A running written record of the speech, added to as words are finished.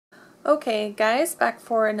Okay guys, back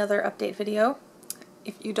for another update video.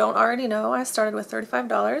 If you don't already know, I started with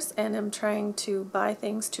 $35 and am trying to buy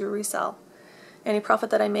things to resell. Any profit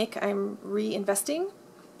that I make, I'm reinvesting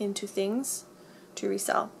into things to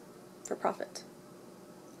resell for profit.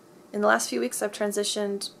 In the last few weeks, I've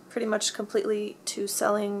transitioned pretty much completely to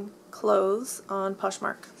selling clothes on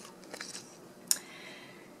Poshmark.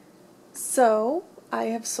 So I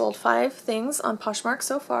have sold 5 things on Poshmark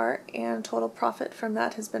so far, and total profit from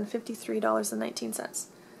that has been $53.19.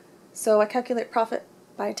 So I calculate profit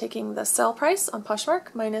by taking the sell price on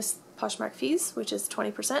Poshmark minus Poshmark fees, which is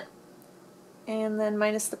 20%, and then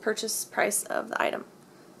minus the purchase price of the item.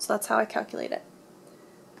 So that's how I calculate it.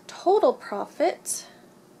 Total profit,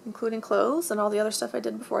 including clothes and all the other stuff I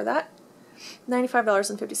did before that,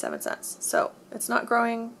 $95.57. So it's not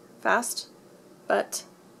growing fast, but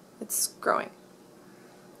it's growing.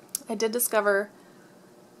 I did discover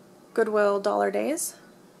Goodwill Dollar Days.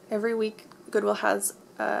 Every week Goodwill has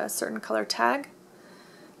a certain color tag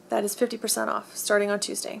that is 50% off starting on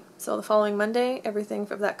Tuesday. So the following Monday, everything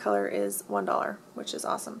of that color is $1, which is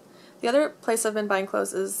awesome. The other place I've been buying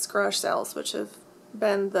clothes is garage sales, which have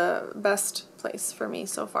been the best place for me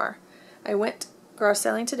so far. I went garage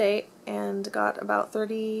selling today and got about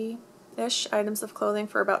 30-ish items of clothing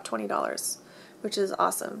for about $20, which is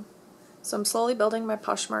awesome. So I'm slowly building my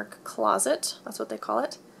Poshmark Closet, that's what they call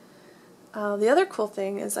it. The other cool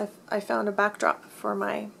thing is I found a backdrop for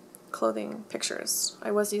my clothing pictures.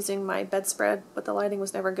 I was using my bedspread, but the lighting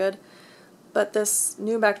was never good. But this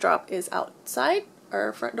new backdrop is outside.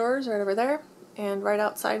 Our front door is right over there, and right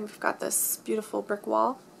outside we've got this beautiful brick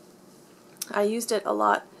wall. I used it a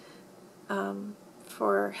lot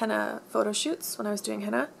for henna photo shoots when I was doing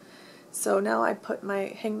henna. So now I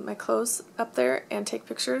hang my clothes up there and take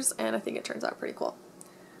pictures, and I think it turns out pretty cool.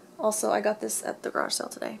 Also, I got this at the garage sale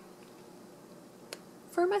today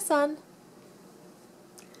for my son.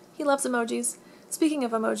 He loves emojis. Speaking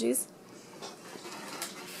of emojis,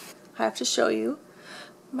 I have to show you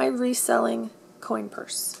my reselling coin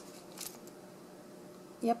purse.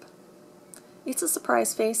 Yep. It's a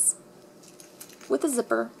surprise face with a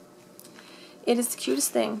zipper. It is the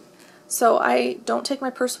cutest thing. So I don't take my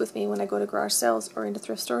purse with me when I go to garage sales or into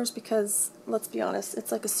thrift stores because, let's be honest,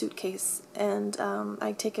 it's like a suitcase, and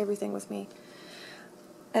I take everything with me.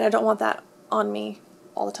 And I don't want that on me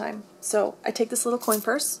all the time. So I take this little coin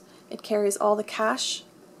purse. It carries all the cash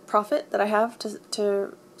profit that I have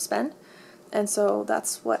to spend, and so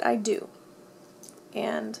that's what I do.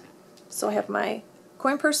 And so I have my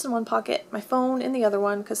coin purse in one pocket, my phone in the other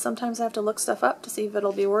one, because sometimes I have to look stuff up to see if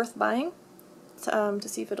it'll be worth buying. To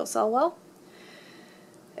see if it'll sell well.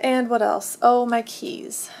 And what else? Oh, my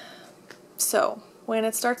keys. So when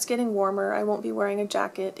it starts getting warmer, I won't be wearing a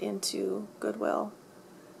jacket into Goodwill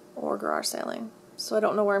or garage selling. So I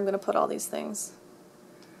don't know where I'm going to put all these things.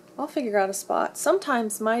 I'll figure out a spot.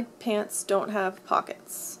 Sometimes my pants don't have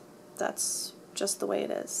pockets. That's just the way it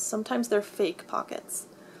is. Sometimes they're fake pockets.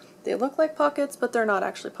 They look like pockets, but they're not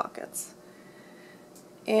actually pockets.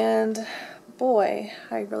 And boy,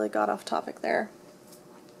 I really got off topic there.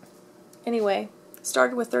 Anyway,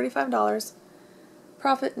 started with $35,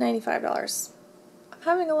 profit $95. I'm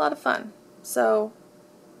having a lot of fun. So,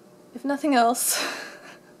 if nothing else,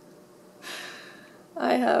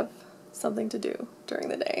 I have something to do during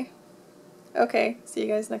the day. Okay, see you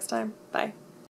guys next time. Bye.